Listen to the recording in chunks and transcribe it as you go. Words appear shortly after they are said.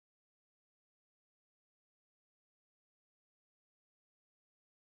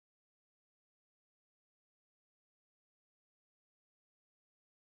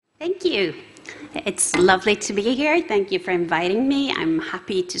Thank you. It's lovely to be here. Thank you for inviting me. I'm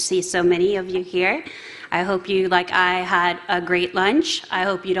happy to see so many of you here. I hope you, like I, had a great lunch. I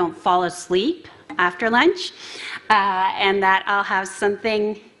hope you don't fall asleep after lunch, and that I'll have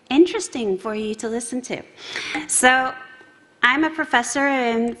something interesting for you to listen to. So, I'm a professor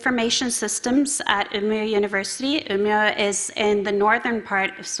in information systems at Umeå University. Umeå is in the northern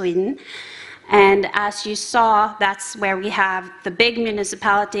part of Sweden. And as you saw, that's where we have the big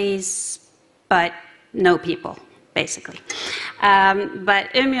municipalities, but no people, basically.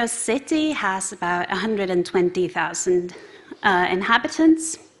 But Umeå city has about 120,000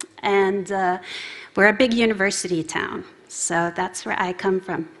 inhabitants, and we're a big university town. So that's where I come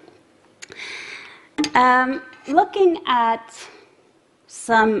from. Looking at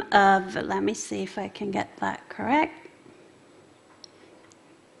some of, let me see if I can get that correct.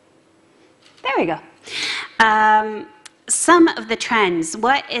 There we go. Some of the trends.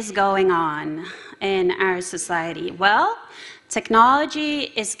 What is going on in our society? Well,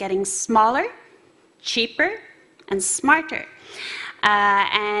 technology is getting smaller, cheaper, and smarter.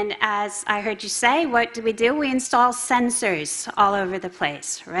 And as I heard you say, what do? We install sensors all over the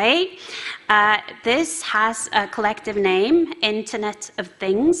place, right? This has a collective name, Internet of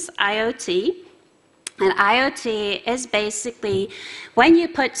Things, IoT. And IoT is basically when you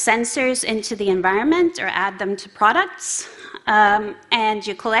put sensors into the environment or add them to products, and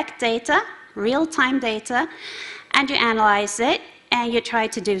you collect data, real-time data, and you analyze it, and you try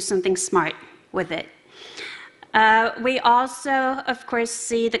to do something smart with it. We also, of course,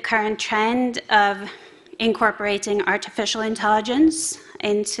 see the current trend of incorporating artificial intelligence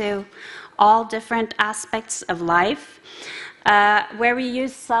into all different aspects of life, where we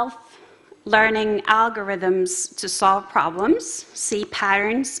use self-learning algorithms to solve problems, see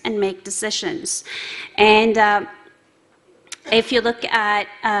patterns, and make decisions. And if you look at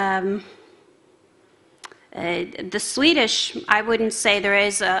the Swedish, I wouldn't say there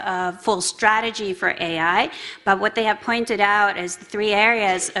is a full strategy for AI, but what they have pointed out is the three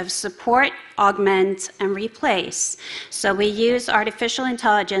areas of support, augment, and replace. So we use artificial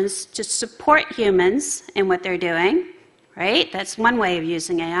intelligence to support humans in what they're doing, right? That's one way of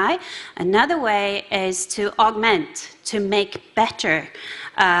using AI. Another way is to augment, to make better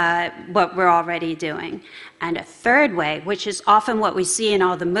what we're already doing. And a third way, which is often what we see in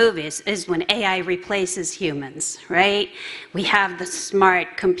all the movies, is when AI replaces humans, right? We have the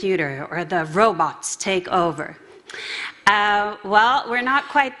smart computer or the robots take over. Well, we're not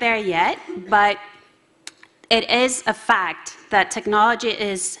quite there yet, but it is a fact that technology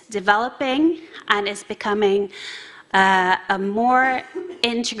is developing and is becoming a more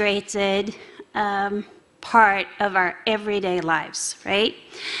integrated part of our everyday lives, right?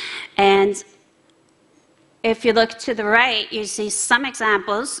 And if you look to the right, you see some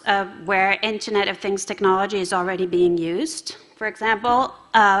examples of where Internet of Things technology is already being used. For example,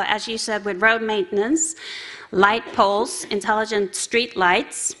 as you said, with road maintenance, light poles, intelligent street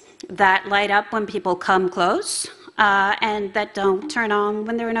lights that light up when people come close and that don't turn on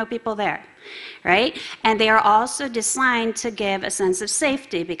when there are no people there, right? And they are also designed to give a sense of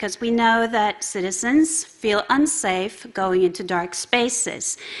safety because we know that citizens feel unsafe going into dark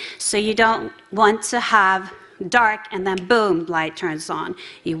spaces. So you don't want to have dark and then boom, light turns on.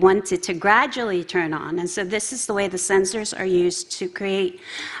 You want it to gradually turn on. And so this is the way the sensors are used to create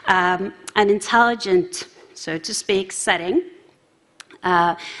an intelligent, so to speak, setting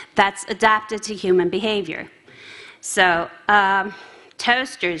that's adapted to human behavior. So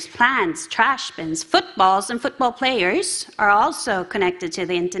toasters, plants, trash bins, footballs, and football players are also connected to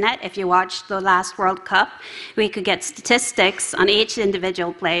the internet. If you watched the last World Cup, we could get statistics on each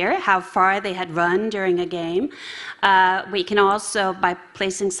individual player, how far they had run during a game. We can also, by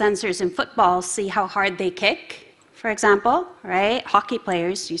placing sensors in football, see how hard they kick, for example, right? Hockey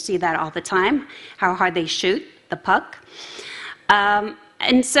players, you see that all the time, how hard they shoot the puck.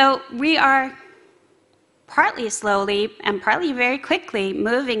 And so we are partly slowly and partly very quickly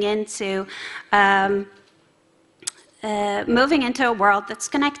moving into a world that's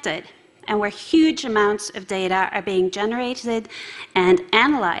connected and where huge amounts of data are being generated and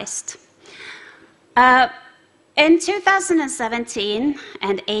analyzed. In 2017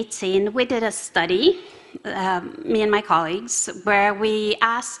 and 18, we did a study, me and my colleagues, where we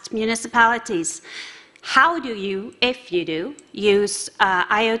asked municipalities, how do you, if you do, use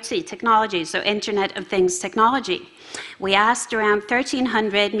IoT technology, so Internet of Things technology? We asked around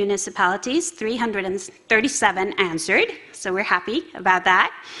 1,300 municipalities, 337 answered, so we're happy about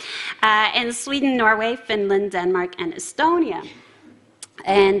that, in Sweden, Norway, Finland, Denmark, and Estonia.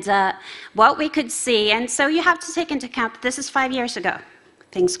 And what we could see, and so you have to take into account that this is 5 years ago.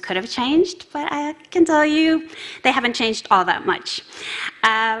 things could have changed, but I can tell you they haven't changed all that much.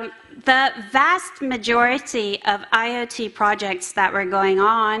 The vast majority of IoT projects that were going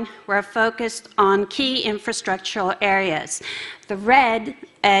on were focused on key infrastructural areas. The red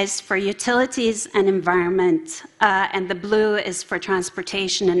is for utilities and environment, and the blue is for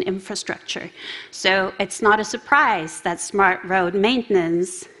transportation and infrastructure. So it's not a surprise that smart road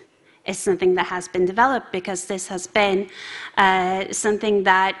maintenance is something that has been developed, because this has been something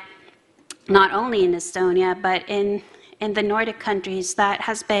that not only in Estonia, but in the Nordic countries, that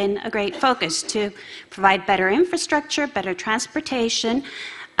has been a great focus to provide better infrastructure, better transportation,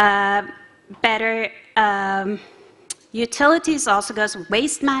 better utilities. Also goes with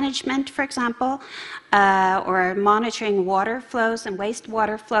waste management, for example, or monitoring water flows and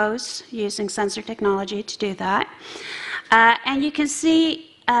wastewater flows using sensor technology to do that. And you can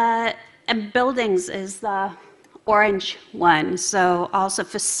see buildings is the orange one, so also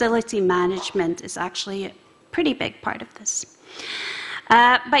facility management is actually a pretty big part of this.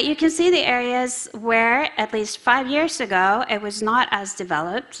 But you can see the areas where, at least 5 years ago, it was not as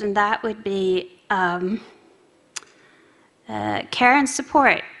developed, and that would be care and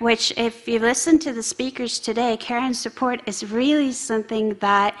support, which, if you listen to the speakers today, care and support is really something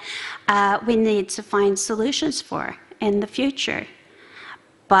that we need to find solutions for in the future.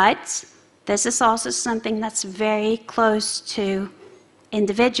 But this is also something that's very close to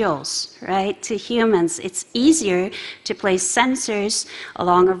individuals, right, to humans. It's easier to place sensors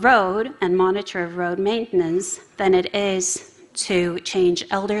along a road and monitor road maintenance than it is to change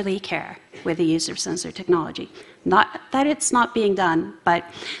elderly care with the use of sensor technology. Not that it's not being done, but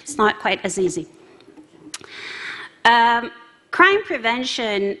it's not quite as easy. Crime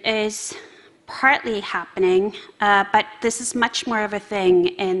prevention is partly happening, but this is much more of a thing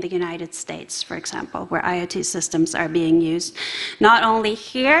in the United States, for example, where IoT systems are being used. Not only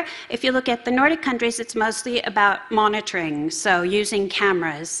here, if you look at the Nordic countries, it's mostly about monitoring, so using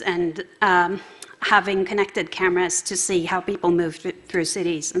cameras and having connected cameras to see how people move through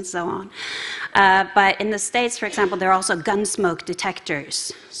cities and so on. But in the States, for example, there are also gun smoke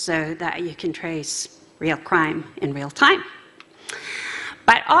detectors, so that you can trace real crime in real time.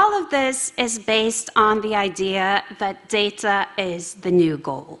 But all of this is based on the idea that data is the new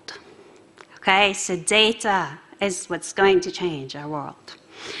gold. Okay, so data is what's going to change our world.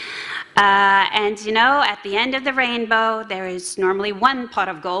 And you know, at the end of the rainbow, there is normally one pot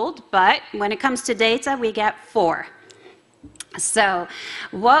of gold, but when it comes to data, we get 4. So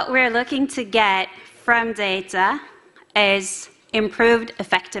what we're looking to get from data is improved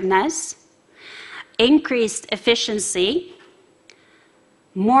effectiveness, increased efficiency,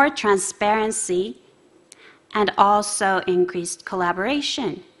 more transparency, and also increased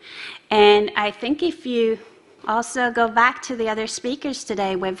collaboration. And I think if you also go back to the other speakers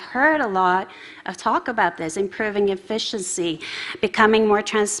today, we've heard a lot of talk about this: improving efficiency, becoming more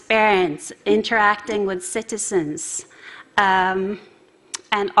transparent, interacting with citizens, and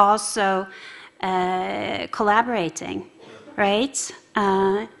also collaborating, right,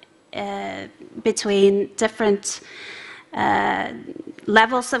 between different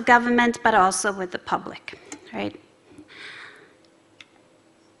levels of government, but also with the public, right?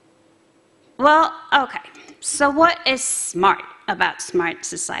 Well, okay, so what is smart about smart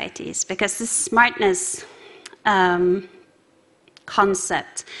societies? Because this smartness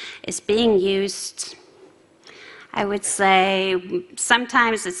concept is being used, I would say,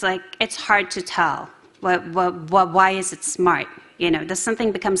 sometimes it's like, it's hard to tell. Why is it smart? You know, does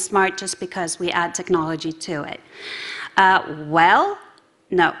something become smart just because we add technology to it? Well,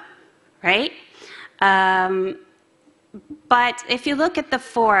 no, right? But if you look at the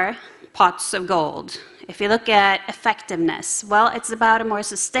 4 pots of gold, if you look at effectiveness, well, it's about a more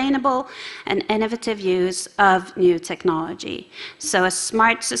sustainable and innovative use of new technology. So a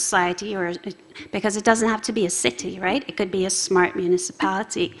smart society, or because it doesn't have to be a city, right? It could be a smart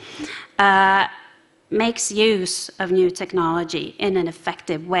municipality, makes use of new technology in an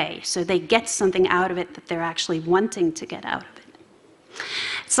effective way. So they get something out of it that they're actually wanting to get out of it.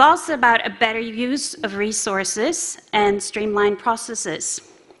 It's also about a better use of resources and streamlined processes.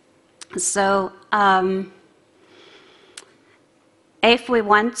 So if we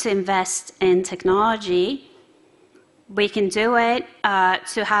want to invest in technology, we can do it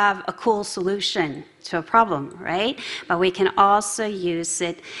to have a cool solution to a problem, right? But we can also use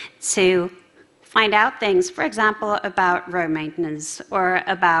it to find out things, for example, about road maintenance, or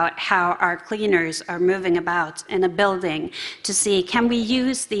about how our cleaners are moving about in a building, to see, can we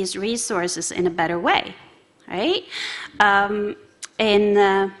use these resources in a better way, right?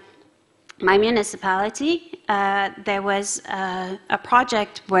 my municipality, there was a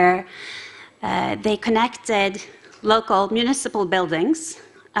project where they connected local municipal buildings,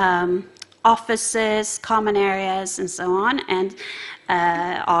 offices, common areas, and so on, and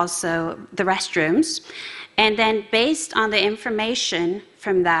also the restrooms. And then based on the information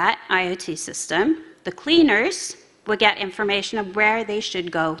from that IoT system, the cleaners would get information of where they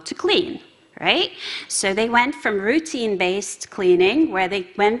should go to clean, right? So they went from routine-based cleaning, where they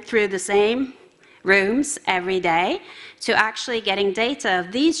went through the same rooms every day, to actually getting data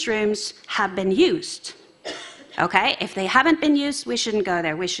of these rooms have been used. Okay, if they haven't been used, we shouldn't go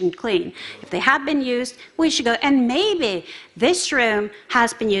there, we shouldn't clean. If they have been used, we should go, and maybe this room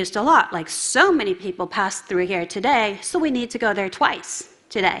has been used a lot, like so many people passed through here today, so we need to go there twice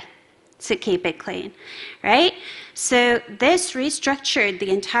today to keep it clean, right? So this restructured the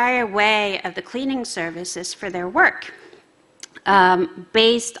entire way of the cleaning services for their work,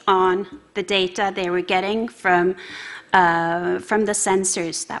 based on the data they were getting from the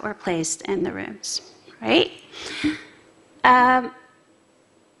sensors that were placed in the rooms, right?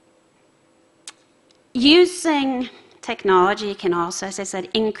 Using technology can also, as I said,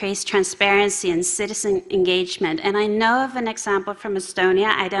 increase transparency and citizen engagement. And I know of an example from Estonia.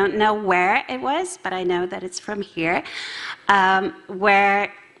 I don't know where it was, but I know that it's from here,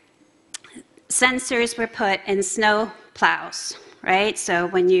 where sensors were put in snow plows, right? So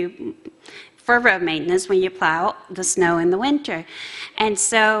for road maintenance, when you plow the snow in the winter. And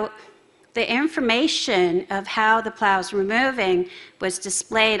so the information of how the plows were moving was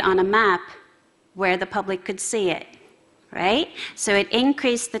displayed on a map where the public could see it, right? So it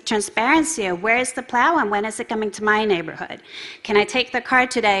increased the transparency of where is the plow and when is it coming to my neighborhood? Can I take the car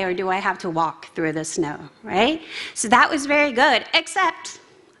today, or do I have to walk through the snow, right? So that was very good, except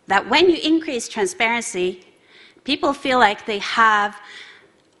that when you increase transparency, people feel like they have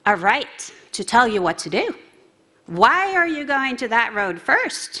a right to tell you what to do. Why are you going to that road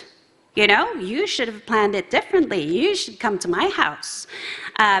first? You know, you should have planned it differently. You should come to my house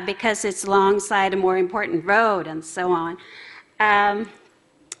because it's alongside a more important road, and so on.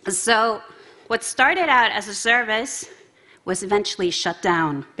 So what started out as a service was eventually shut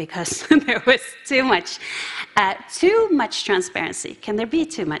down because there was too much transparency. Can there be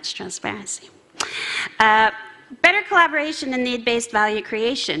too much transparency? Better collaboration and need-based value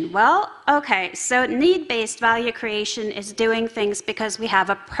creation. Well, okay, so need-based value creation is doing things because we have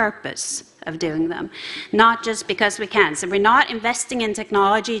a purpose of doing them, not just because we can. So we're not investing in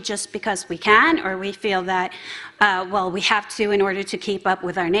technology just because we can, or we feel that, well, we have to in order to keep up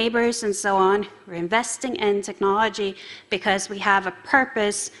with our neighbors and so on. We're investing in technology because we have a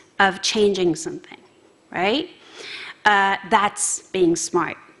purpose of changing something, right? That's being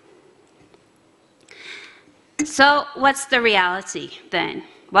smart. So what's the reality then?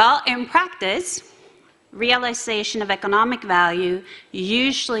 Well, in practice, realization of economic value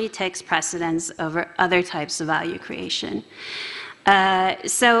usually takes precedence over other types of value creation.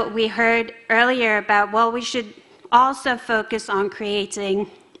 So we heard earlier about, well, we should also focus on creating,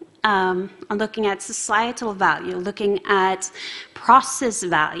 on looking at societal value, looking at process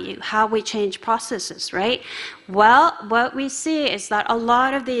value, how we change processes, right? Well, what we see is that a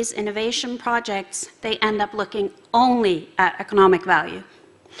lot of these innovation projects, they end up looking only at economic value.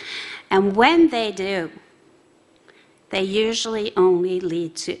 And when they do, they usually only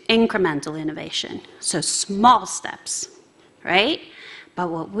lead to incremental innovation, so small steps, right?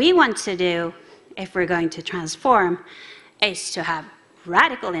 But what we want to do, if we're going to transform, is to have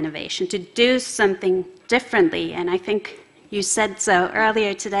radical innovation, to do something differently. And I think you said so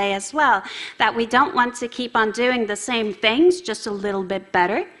earlier today as well, that we don't want to keep on doing the same things, just a little bit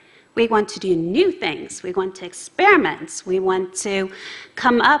better. We want to do new things. We want to experiment. We want to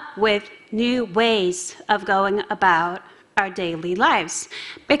come up with new ways of going about our daily lives,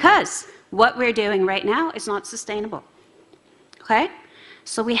 because what we're doing right now is not sustainable, okay?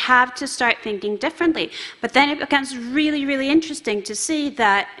 So we have to start thinking differently. But then it becomes really, really interesting to see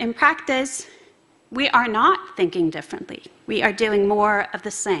that in practice, we are not thinking differently. We are doing more of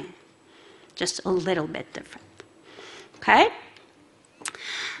the same, just a little bit different, okay?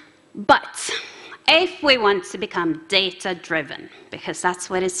 But if we want to become data-driven, because that's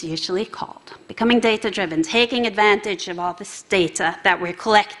what it's usually called, becoming data-driven, taking advantage of all this data that we're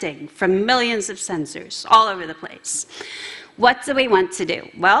collecting from millions of sensors all over the place, what do we want to do?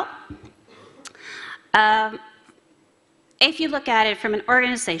 Well, if you look at it from an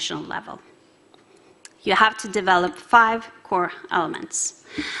organizational level, you have to develop 5 core elements.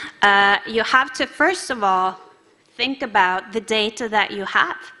 You have to, first of all, think about the data that you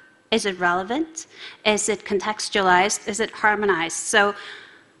have. Is it relevant? Is it contextualized? Is it harmonized? So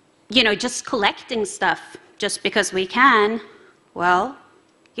just collecting stuff just because we can, well,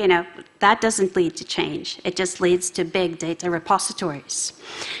 that doesn't lead to change. It just leads to big data repositories,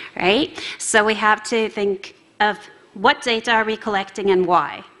 right? So we have to think of what data are we collecting and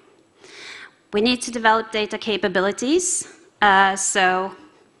why. We need to develop data capabilities. So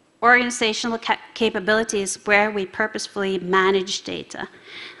organizational capabilities where we purposefully manage data.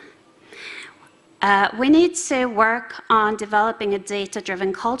 We need to work on developing a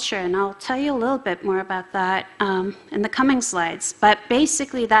data-driven culture, and I'll tell you a little bit more about that in the coming slides. But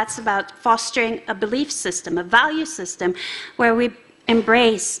basically, that's about fostering a belief system, a value system, where we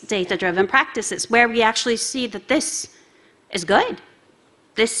embrace data-driven practices, where we actually see that this is good.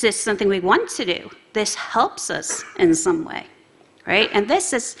 This is something we want to do. This helps us in some way, right? And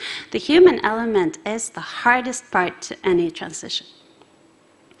this is, the human element is the hardest part to any transition.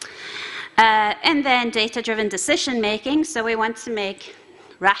 And then data-driven decision-making. So we want to make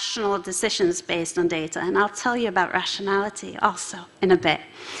rational decisions based on data. And I'll tell you about rationality also in a bit.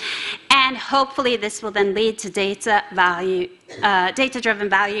 And hopefully this will then lead to data-driven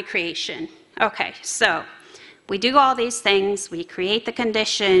value creation. Okay, so we do all these things. We create the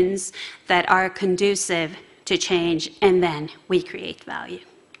conditions that are conducive to change, and then we create value.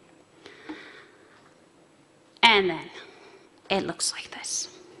 And then it looks like this.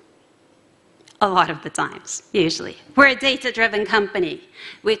 A lot of the times, usually. We're a data-driven company.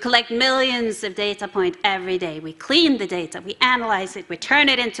 We collect millions of data points every day. We clean the data, we analyze it, we turn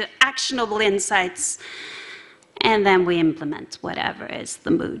it into actionable insights, and then we implement whatever is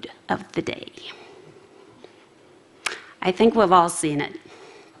the mood of the day. I think we've all seen it.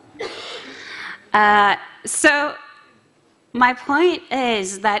 So my point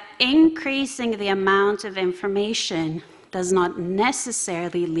is that increasing the amount of information does not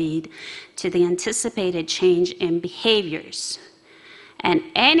necessarily lead to the anticipated change in behaviors. And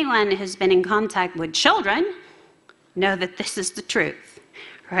anyone who's been in contact with children know that this is the truth,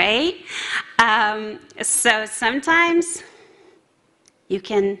 right? So sometimes you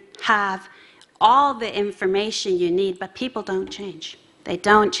can have all the information you need, but people don't change. They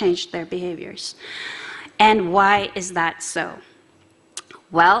don't change their behaviors. And why is that so?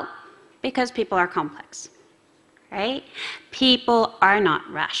 Well, because people are complex. Right? People are not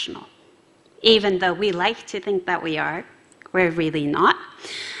rational. Even though we like to think that we are, we're really not.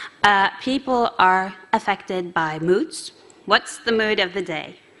 People are affected by moods. What's the mood of the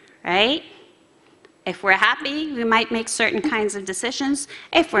day, right? If we're happy, we might make certain kinds of decisions.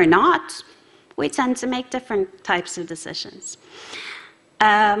 If we're not, we tend to make different types of decisions.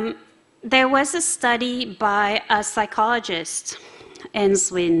 There was a study by a psychologist in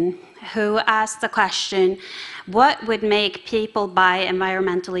Sweden who asked the question, what would make people buy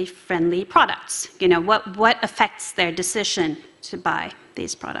environmentally friendly products? What affects their decision to buy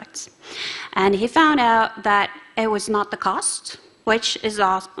these products? And he found out that it was not the cost, which is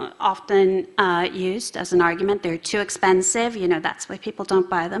often used as an argument. They're too expensive, that's why people don't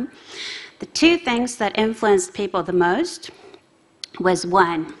buy them. The two things that influenced people the most was,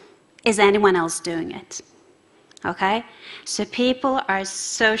 one, is anyone else doing it? Okay? So people are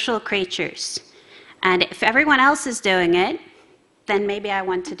social creatures. And if everyone else is doing it, then maybe I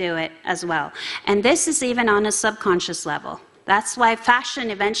want to do it as well. And this is even on a subconscious level. That's why fashion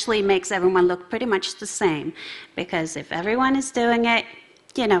eventually makes everyone look pretty much the same. Because if everyone is doing it,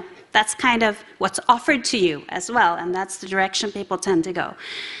 that's kind of what's offered to you as well. And that's the direction people tend to go.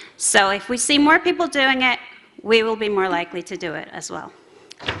 So if we see more people doing it, we will be more likely to do it as well.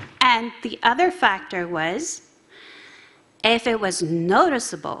 And the other factor was if it was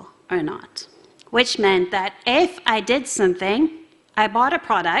noticeable or not, which meant that if I did something, I bought a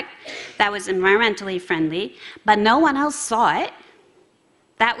product that was environmentally friendly, but no one else saw it,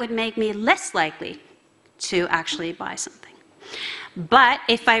 that would make me less likely to actually buy something. But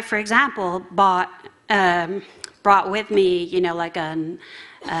if I, for example, brought with me, like an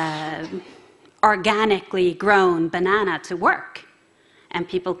organically grown banana to work, and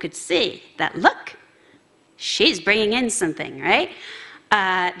people could see that, look, she's bringing in something, right?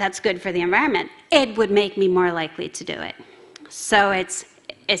 That's good for the environment. It would make me more likely to do it. So is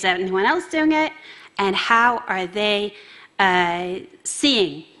anyone else doing it? And how are they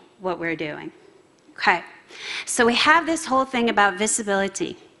seeing what we're doing? Okay. So we have this whole thing about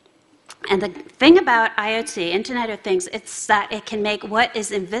visibility. And the thing about IoT, Internet of Things, it's that it can make what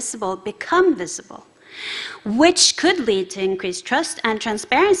is invisible become visible, which could lead to increased trust and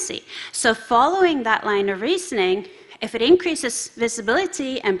transparency. So following that line of reasoning, if it increases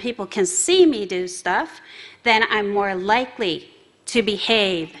visibility and people can see me do stuff, then I'm more likely to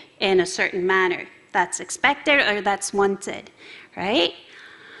behave in a certain manner that's expected or that's wanted, right?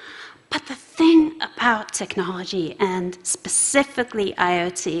 But the thing about technology, and specifically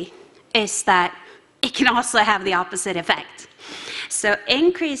IoT, is that it can also have the opposite effect. So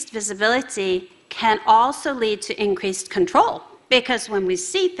increased visibility can also lead to increased control, because when we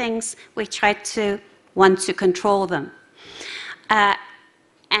see things, we try to want to control them.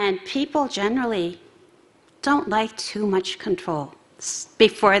 And people generally don't like too much control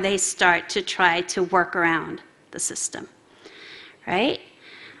before they start to try to work around the system, right?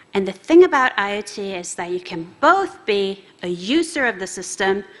 And the thing about IoT is that you can both be a user of the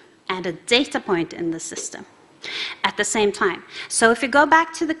system and a data point in the system at the same time. So if you go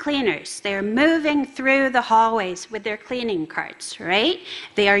back to the cleaners, they're moving through the hallways with their cleaning carts, right?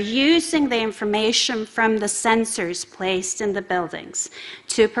 They are using the information from the sensors placed in the buildings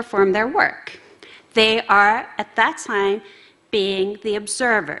to perform their work. They are, at that time, being the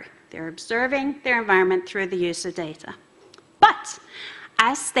observer. They're observing their environment through the use of data. But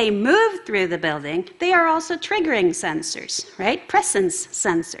as they move through the building, they are also triggering sensors, right? Presence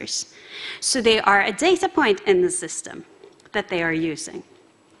sensors. So they are a data point in the system that they are using.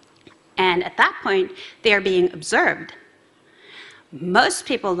 And at that point, they are being observed. Most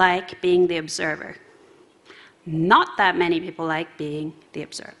people like being the observer. Not that many people like being the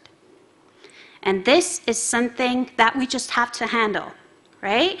observed. And this is something that we just have to handle,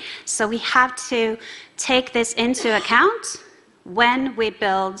 right? So we have to take this into account when we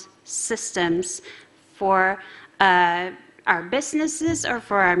build systems for our businesses or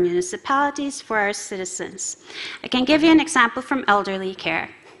for our municipalities, for our citizens. I can give you an example from elderly care.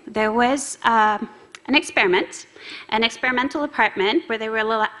 There was an experimental apartment where they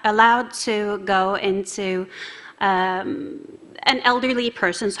were allowed to go into an elderly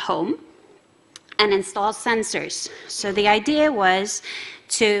person's home and install sensors. So the idea was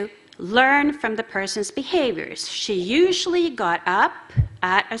to learn from the person's behaviors. She usually got up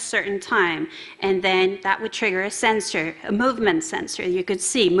at a certain time, and then that would trigger a sensor, a movement sensor. You could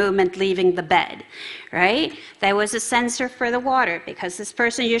see movement leaving the bed, right? There was a sensor for the water, because this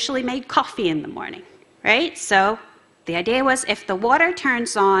person usually made coffee in the morning, right? So the idea was, if the water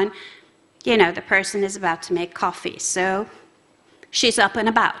turns on, you know, the person is about to make coffee. So she's up and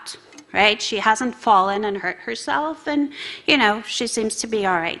about, right? She hasn't fallen and hurt herself, and, you know, she seems to be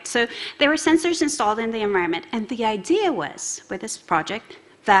all right. So there were sensors installed in the environment, and the idea was, with this project,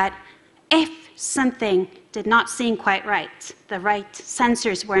 that if something did not seem quite right, the right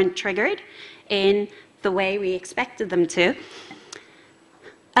sensors weren't triggered in the way we expected them to,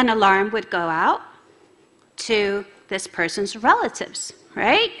 an alarm would go out to this person's relatives,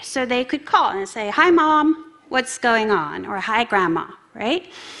 right? So they could call and say, "Hi, Mom, what's going on?" Or "Hi, Grandma,"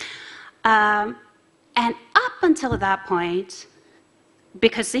 right? And up until that point,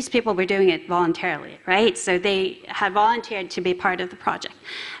 because these people were doing it voluntarily, right? So they had volunteered to be part of the project.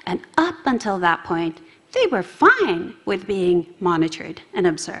 And up until that point, they were fine with being monitored and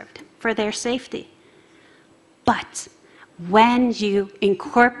observed for their safety. But when you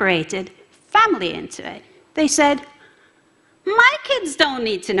incorporated family into it, they said, "My kids don't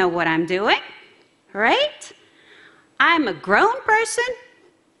need to know what I'm doing, right? I'm a grown person.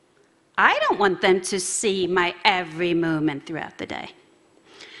 I don't want them to see my every movement throughout the day."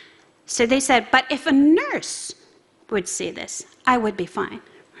 So they said, "But if a nurse would see this, I would be fine,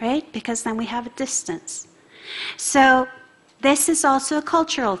 right? Because then we have a distance." So this is also a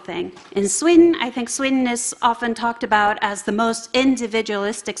cultural thing. In Sweden, I think Sweden is often talked about as the most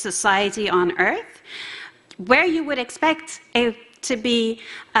individualistic society on earth, where you would expect to be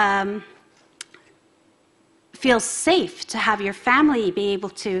feel safe, to have your family be able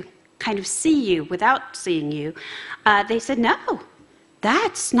to kind of see you without seeing you. They said, "No,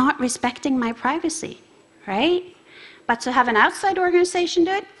 that's not respecting my privacy," right? But to have an outside organization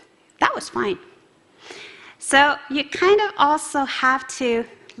do it, that was fine. So you kind of also have to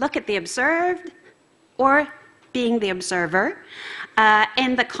look at the observed or being the observer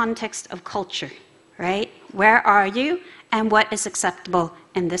in the context of culture, right? Where are you and what is acceptable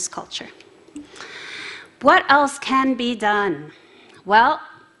in this culture? What else can be done? Well,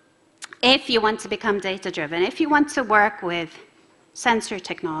 if you want to become data-driven, if you want to work with sensor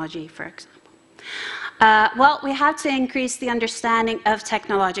technology, for example, well, we have to increase the understanding of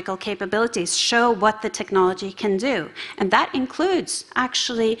technological capabilities, show what the technology can do. And that includes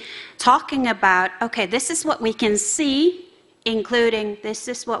actually talking about, okay, this is what we can see, including this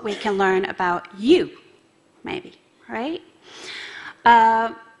is what we can learn about you, maybe, right?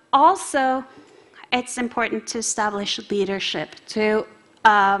 Also, it's important to establish leadership, to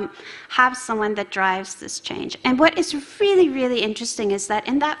have someone that drives this change. And what is really, really interesting is that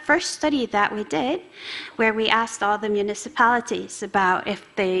in that first study that we did, where we asked all the municipalities about if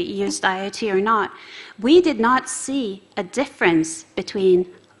they used IoT or not, we did not see a difference between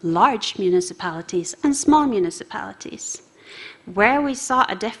large municipalities and small municipalities. Where we saw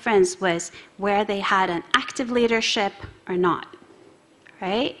a difference was where they had an active leadership or not,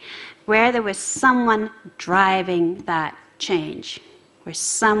 right? Where there was someone driving that change, where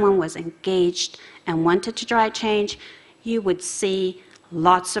someone was engaged and wanted to drive change, you would see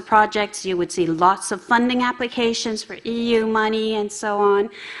lots of projects, you would see lots of funding applications for EU money and so on.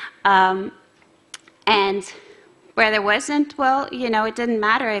 And where there wasn't, well, it didn't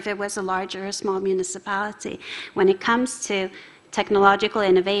matter if it was a large or a small municipality. When it comes to technological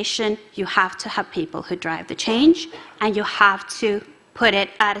innovation, you have to have people who drive the change, and you have to put it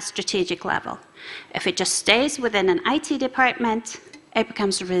at a strategic level. If it just stays within an IT department, it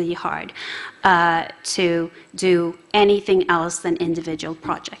becomes really hard to do anything else than individual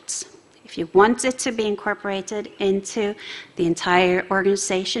projects. If you want it to be incorporated into the entire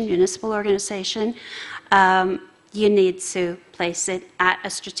organization, municipal organization, you need to place it at a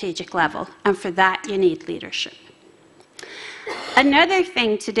strategic level, and for that you need leadership. Another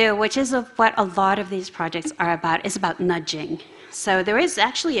thing to do, which is what a lot of these projects are about, is about nudging. So there is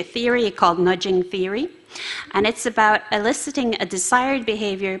actually a theory called nudging theory, and it's about eliciting a desired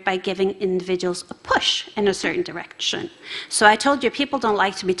behavior by giving individuals a push in a certain direction. So I told you people don't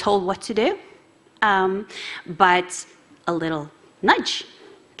like to be told what to do, but a little nudge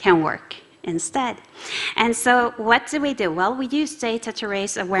can work instead. And so what do? Well, we use data to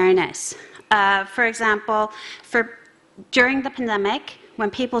raise awareness. For example, during the pandemic, when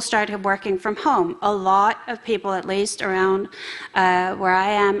people started working from home, a lot of people, at least around where I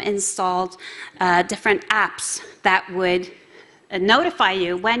am, installed different apps that would notify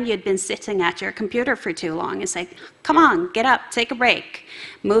you when you'd been sitting at your computer for too long and say, come on, get up, take a break,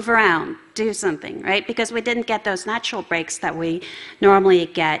 move around, do something, right? Because we didn't get those natural breaks that we normally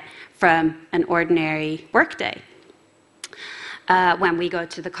get from an ordinary workday when we go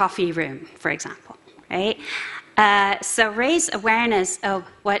to the coffee room, for example, right? So raise awareness of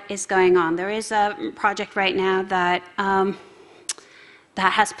what is going on. There is a project right now that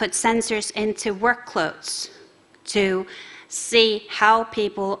has put sensors into work clothes to see how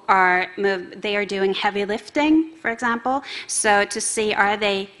people are they are doing heavy lifting, for example. So to see, are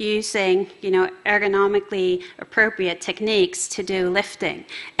they using, ergonomically appropriate techniques to do lifting?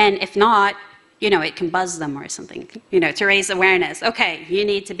 And if not, it can buzz them or something, to raise awareness. Okay, you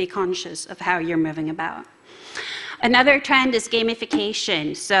need to be conscious of how you're moving about. Another trend is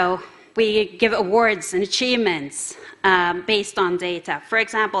gamification. So we give awards and achievements based on data. For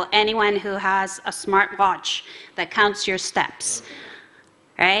example, anyone who has a smartwatch that counts your steps,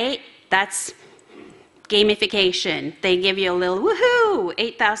 right? That's gamification. They give you a little woohoo,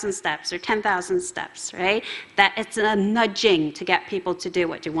 8,000 steps or 10,000 steps, right? That it's a nudging to get people to do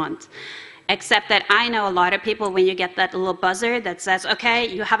what you want. Except that I know a lot of people, when you get that little buzzer that says, okay,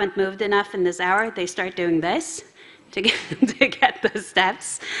 you haven't moved enough in this hour, they start doing this to get the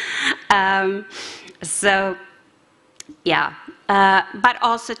steps. But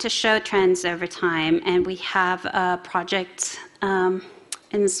also to show trends over time. And we have a project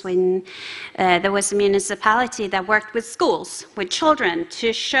in Sweden. There was a municipality that worked with schools, with children,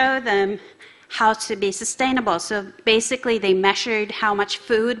 to show them how to be sustainable. So basically they measured how much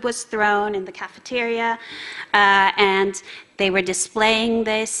food was thrown in the cafeteria, and they were displaying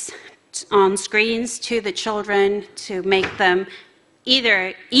this on screens to the children to make them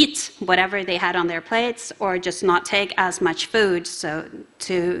either eat whatever they had on their plates or just not take as much food, so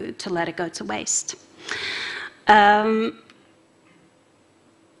to let it go to waste. But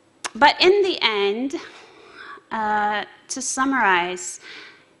in the end, to summarize,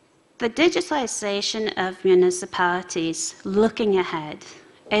 the digitalization of municipalities looking ahead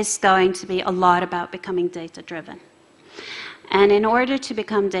is going to be a lot about becoming data-driven. And in order to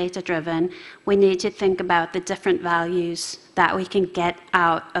become data-driven, we need to think about the different values that we can get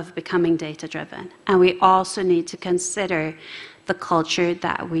out of becoming data-driven. And we also need to consider the culture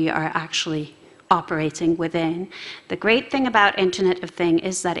that we are actually operating within. The great thing about Internet of Things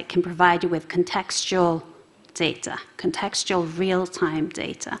is that it can provide you with contextual data, contextual real-time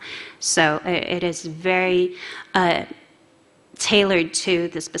data. So it is very tailored to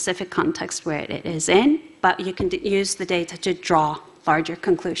the specific context where it is in, but you can use the data to draw larger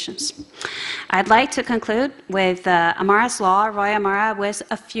conclusions. I'd like to conclude with Amara's law. Roy Amara was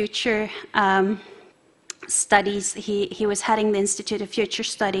a future studies. He was heading the Institute of Future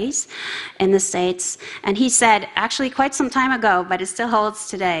Studies in the States, and he said, actually quite some time ago, but it still holds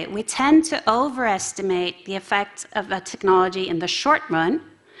today, we tend to overestimate the effect of a technology in the short run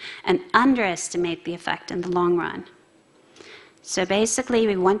and underestimate the effect in the long run. So basically,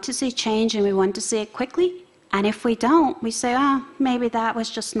 we want to see change and we want to see it quickly. And if we don't, we say, oh, maybe that was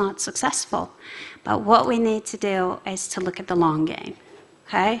just not successful. But what we need to do is to look at the long game,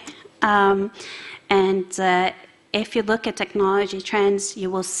 okay? If you look at technology trends,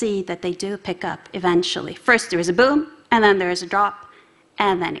 you will see that they do pick up eventually. First there is a boom, and then there is a drop,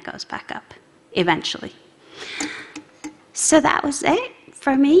 and then it goes back up eventually. So that was it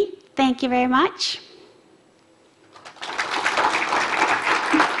for me. Thank you very much.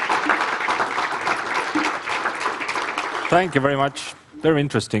 Thank you very much. Very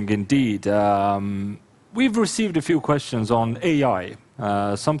interesting indeed. We've received a few questions on AI,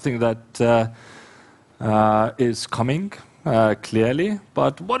 something that is coming clearly,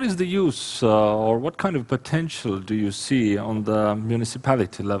 but what is the use or what kind of potential do you see on the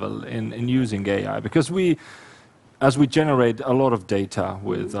municipality level in using AI? Because as we generate a lot of data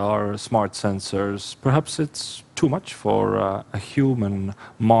with our smart sensors, perhaps it's too much for a human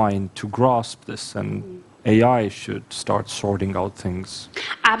mind to grasp this, and AI should start sorting out things.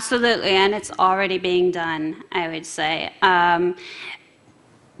 Absolutely, and it's already being done, I would say.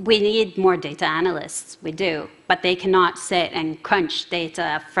 We need more data analysts, we do, but they cannot sit and crunch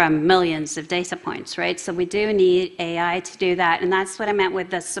data from millions of data points, right? So we do need AI to do that, and that's what I meant with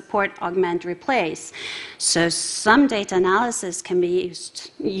the support, augment, replace. So some data analysis can be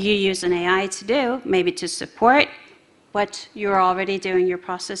used, you use an AI to do, maybe to support what you're already doing, your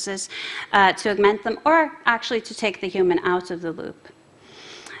processes, to augment them, or actually to take the human out of the loop.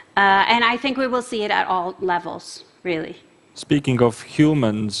 And I think we will see it at all levels, really. Speaking of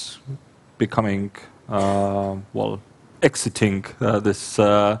humans becoming, exiting this,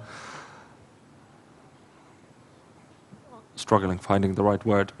 struggling finding the right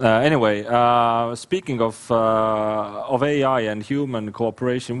word. Anyway, speaking of AI and human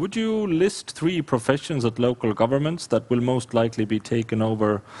cooperation, would you list 3 professions at local governments that will most likely be taken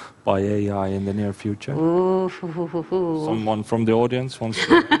over by AI in the near future? Ooh. Someone from the audience wants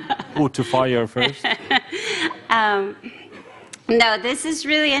to, who to fire first? No, this is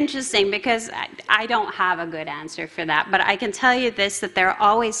really interesting because I don't have a good answer for that. But I can tell you this, that there are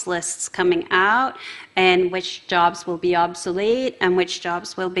always lists coming out and which jobs will be obsolete and which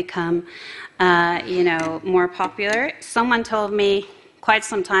jobs will become, more popular. Someone told me quite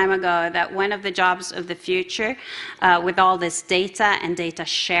some time ago that one of the jobs of the future, with all this data and data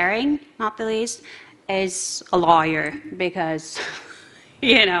sharing, not the least, is a lawyer because,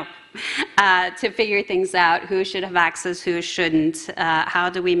 to figure things out, who should have access, who shouldn't, how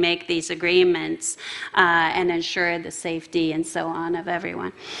do we make these agreements and ensure the safety and so on of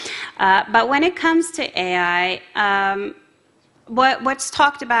everyone. But when it comes to AI, what's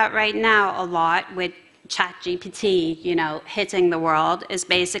talked about right now a lot with ChatGPT, hitting the world is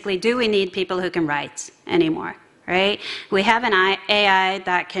basically, do we need people who can write anymore, right? We have an AI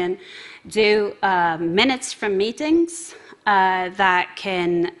that can do minutes from meetings, that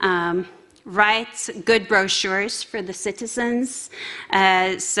can write good brochures for the citizens,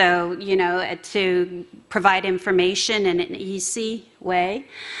 to provide information in an easy way.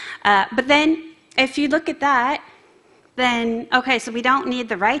 But then, if you look at that, then, okay, so we don't need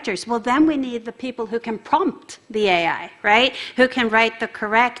the writers. Well, then we need the people who can prompt the AI, right? Who can write the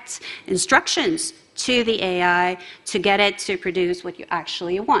correct instructions to the AI to get it to produce what you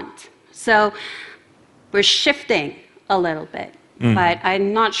actually want. So we're shifting a little bit, but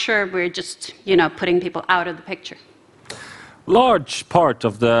I'm not sure we're just, putting people out of the picture. Large part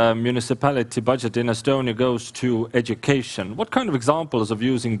of the municipality budget in Estonia goes to education. What kind of examples of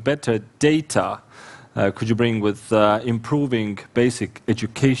using better data could you bring with improving basic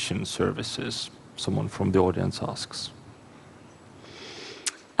education services? Someone from the audience asks.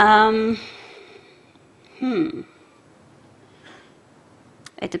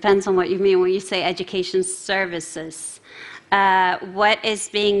 It depends on what you mean when you say education services. What is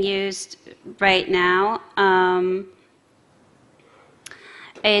being used right now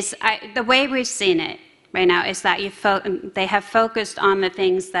is, the way we've seen it right now is that they have focused on the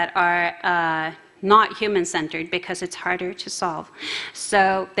things that are not human-centered because it's harder to solve.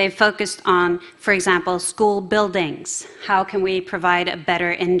 So they've focused on, for example, school buildings. How can we provide a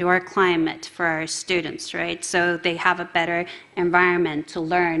better indoor climate for our students, right? So they have a better environment to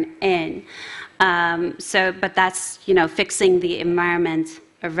learn in. But that's, fixing the environment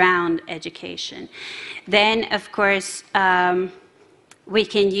around education. Then, of course, We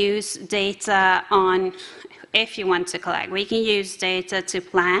can use data on, if you want to collect, we can use data to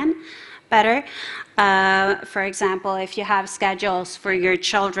plan better. For example, if you have schedules for your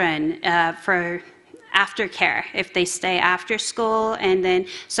children for aftercare, if they stay after school, and then,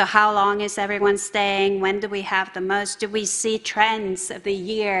 so how long is everyone staying? When do we have the most? Do we see trends of the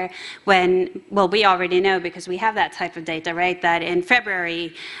year when, well, we already know because we have that type of data, right? That in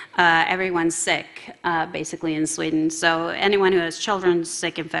February, everyone's sick, basically in Sweden. So anyone who has children is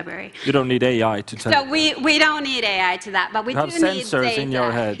sick in February. You don't need AI to tell. So we don't need AI to that, but we You do have need sensors data. in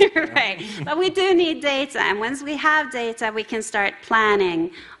your head. Right. But we do need data, and once we have data, we can start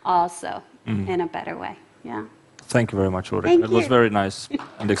planning also in a better way. Yeah. Thank you very much, Ulrika. Thank It was you. very nice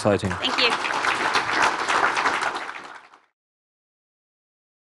and exciting. Thank you.